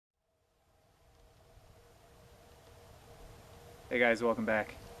Hey guys, welcome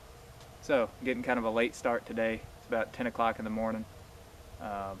back. So, getting kind of a late start today. It's about 10 o'clock in the morning.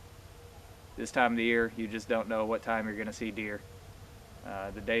 This time of the year, you just don't know what time you're going to see deer.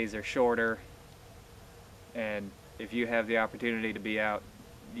 The days are shorter, and if you have the opportunity to be out,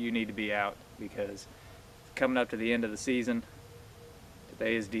 you need to be out because it's coming up to the end of the season.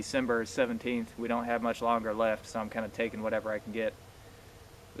 Today is December 17th. We don't have much longer left, so I'm kind of taking whatever I can get.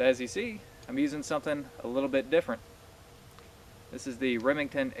 But as you see, I'm using something a little bit different. This is the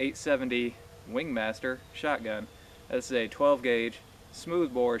Remington 870 Wingmaster shotgun. This is a 12 gauge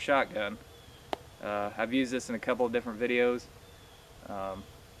smoothbore shotgun. I've used this in a couple of different videos.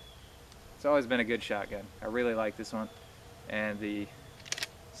 It's always been a good shotgun. I really like this one. And the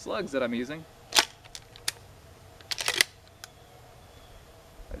slugs that I'm using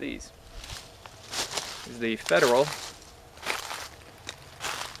are these. This is the Federal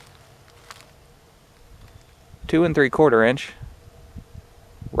 2 3/4 inch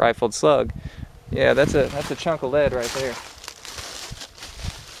rifled slug. Yeah, that's a chunk of lead right there.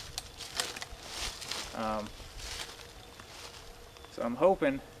 So I'm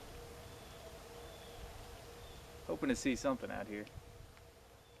hoping to see something out here.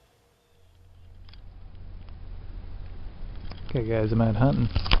 Okay guys, I'm out hunting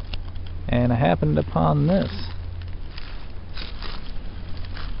and I happened upon this.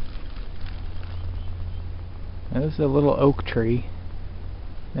 Now, this is a little oak tree.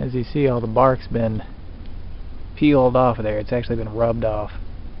 As you see, all the bark's been peeled off of there. It's actually been rubbed off.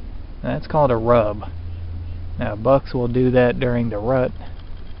 And that's called a rub. Now bucks will do that during the rut,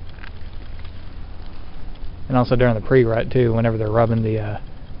 and also during the pre-rut too, whenever they're rubbing the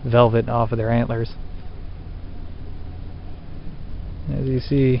velvet off of their antlers. As you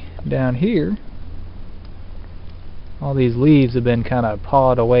see down here, all these leaves have been kind of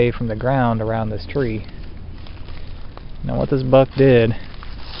pawed away from the ground around this tree. Now what this buck did,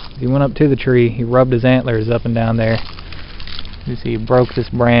 he went up to the tree, he rubbed his antlers up and down there. You see, he broke this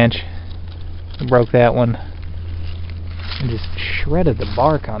branch, he broke that one, and just shredded the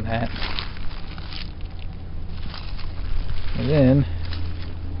bark on that. And then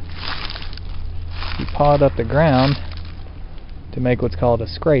he pawed up the ground to make what's called a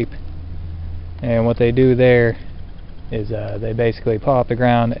scrape. And what they do there is they basically paw up the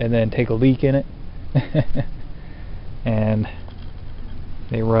ground and then take a leak in it and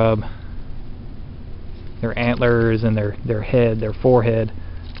they rub their antlers and their head, their forehead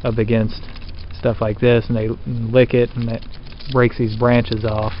up against stuff like this, and they lick it, and that breaks these branches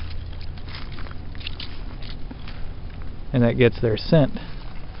off, and that gets their scent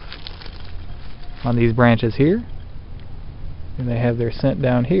on these branches here, and they have their scent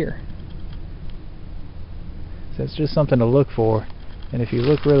down here. So it's just something to look for. And if you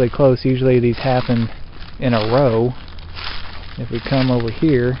look really close, usually these happen in a row. If we come over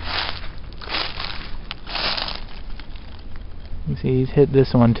here, you see he's hit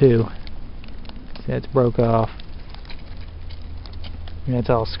this one too. See, that's broke off. And it's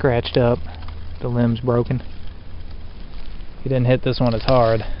all scratched up. The limb's broken. He didn't hit this one as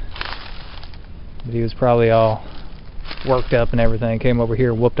hard, but he was probably all worked up and everything. Came over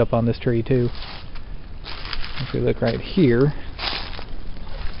here and whooped up on this tree too. If we look right here,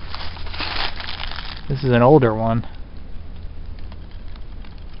 this is an older one.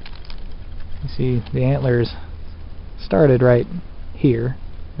 You see the antlers started right here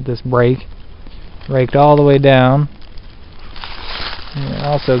at this break, raked all the way down, and it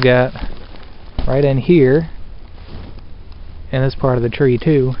also got right in here in this part of the tree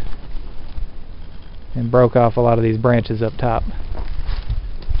too, and broke off a lot of these branches up top.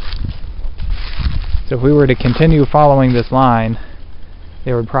 So if we were to continue following this line,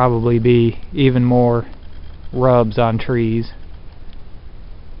 there would probably be even more rubs on trees.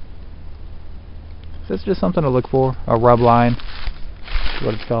 So it's just something to look for, a rub line, is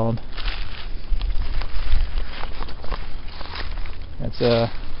what it's called. That's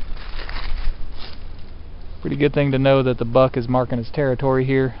a pretty good thing to know that the buck is marking his territory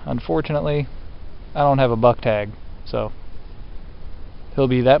here. Unfortunately, I don't have a buck tag, so he'll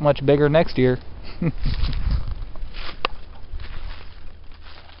be that much bigger next year.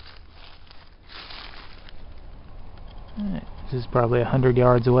 Alright, this is probably 100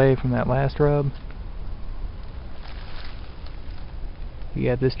 yards away from that last rub. You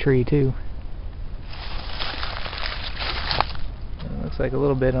got this tree too. It looks like a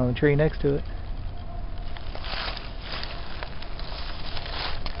little bit on the tree next to it.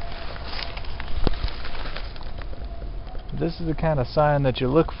 This is the kind of sign that you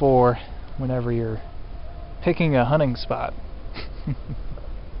look for whenever you're picking a hunting spot.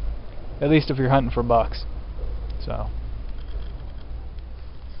 At least if you're hunting for bucks. So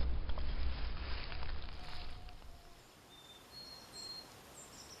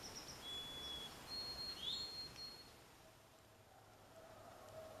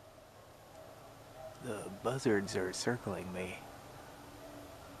The buzzards are circling me.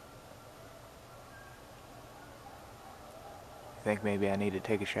 Think maybe I need to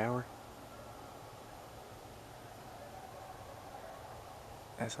take a shower?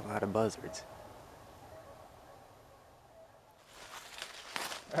 That's a lot of buzzards.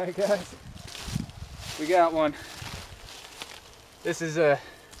 Alright guys, we got one. This is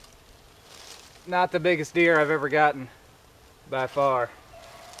not the biggest deer I've ever gotten by far,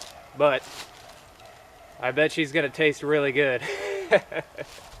 but I bet she's gonna taste really good.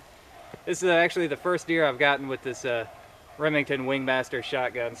 This is actually the first deer I've gotten with this Remington Wingmaster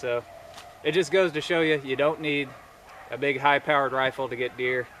shotgun, so it just goes to show you, you don't need a big high-powered rifle to get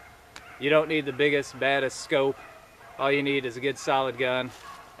deer. You don't need the biggest, baddest scope. All you need is a good solid gun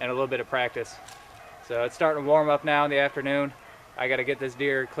and a little bit of practice. So it's starting to warm up now in the afternoon. I gotta get this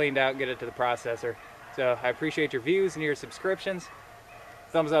deer cleaned out and get it to the processor. So I appreciate your views and your subscriptions.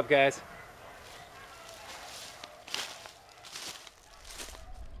 Thumbs up, guys.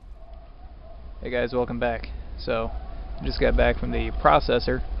 Hey guys, welcome back. So just got back from the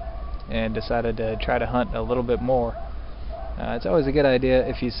processor and decided to try to hunt a little bit more. It's always a good idea,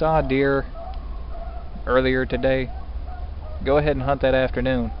 if you saw a deer earlier today, go ahead and hunt that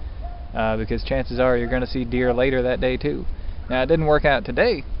afternoon, because chances are you're going to see deer later that day too. Now it didn't work out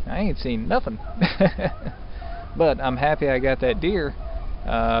today, I ain't seen nothing. But I'm happy I got that deer,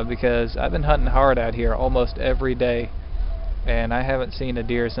 because I've been hunting hard out here almost every day, and I haven't seen a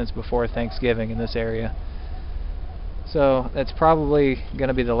deer since before Thanksgiving in this area. So that's probably going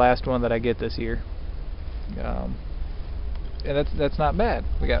to be the last one that I get this year. And that's not bad.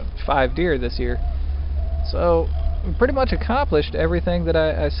 We got 5 deer this year. So we pretty much accomplished everything that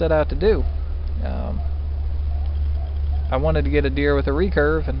I set out to do. I wanted to get a deer with a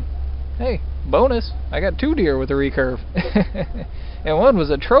recurve, and hey, bonus, I got 2 deer with a recurve. And one was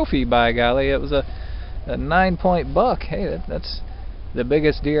a trophy, by golly. It was a 9-point buck. Hey, that's the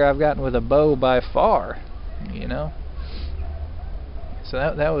biggest deer I've gotten with a bow by far, you know. So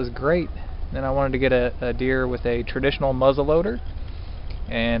that was great. Then I wanted to get a deer with a traditional muzzleloader,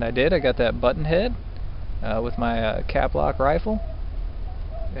 and I did. I got that button head with my cap lock rifle,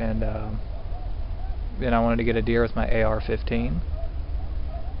 and then I wanted to get a deer with my AR-15.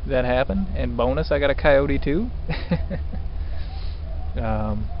 That happened, and bonus, I got a coyote too.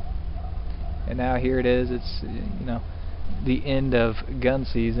 And now here it is. It's, you know, the end of gun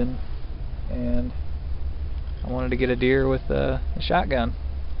season, and I wanted to get a deer with a shotgun,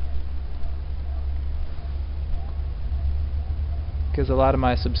 because a lot of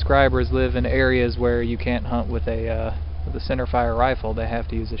my subscribers live in areas where you can't hunt with a centerfire rifle. They have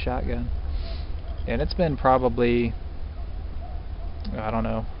to use a shotgun. And it's been probably, I don't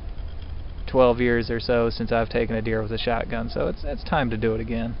know, 12 years or so since I've taken a deer with a shotgun, so it's time to do it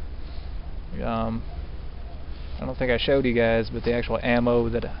again. I don't think I showed you guys, but the actual ammo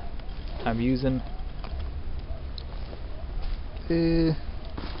that I'm using, here.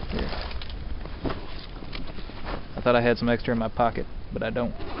 I thought I had some extra in my pocket, but I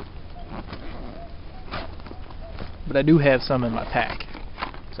don't. But I do have some in my pack.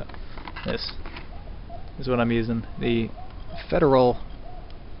 So this is what I'm using. The Federal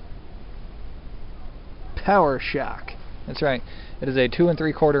Power Shock. That's right. It is a 2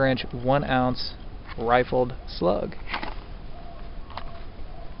 3/4 inch, 1 ounce rifled slug.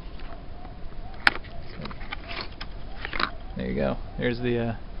 There you go. There's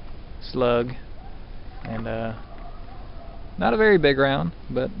the slug, and not a very big round,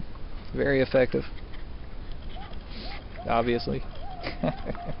 but very effective, obviously.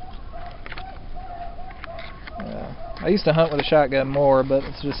 I used to hunt with a shotgun more, but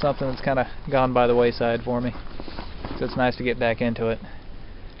it's just something that's kind of gone by the wayside for me, so it's nice to get back into it.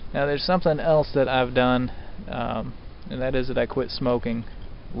 Now there's something else that I've done, and that is that I quit smoking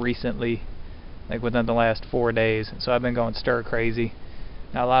recently, like within the last 4 days. So I've been going stir crazy.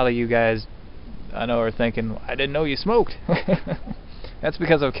 Now a lot of you guys, I know, are thinking, I didn't know you smoked. That's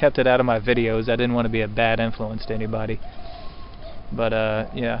because I've kept it out of my videos. I didn't want to be a bad influence to anybody. But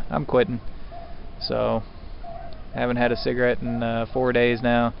yeah, I'm quitting. So I haven't had a cigarette in 4 days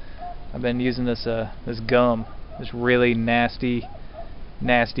now. I've been using this this gum, this really nasty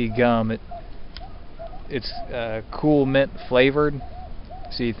gum. It's cool mint flavored,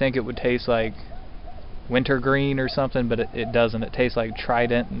 so you think it would taste like wintergreen or something, but it doesn't. It tastes like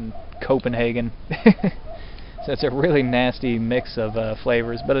Trident and Copenhagen. So it's a really nasty mix of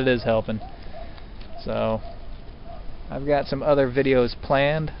flavors, but it is helping. So I've got some other videos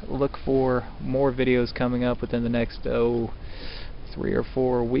planned. Look for more videos coming up within the next 3 or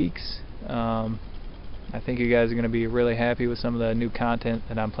 4 weeks. I think you guys are going to be really happy with some of the new content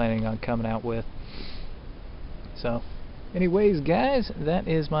that I'm planning on coming out with. So, anyways, guys, that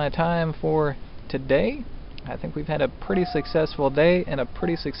is my time for today. I think we've had a pretty successful day and a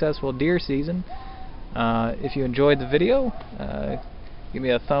pretty successful deer season. If you enjoyed the video, give me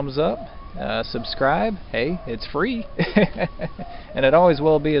a thumbs up, subscribe. Hey, it's free. And it always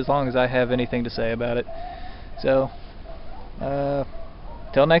will be as long as I have anything to say about it. So,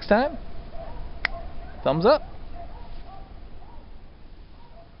 till next time, thumbs up.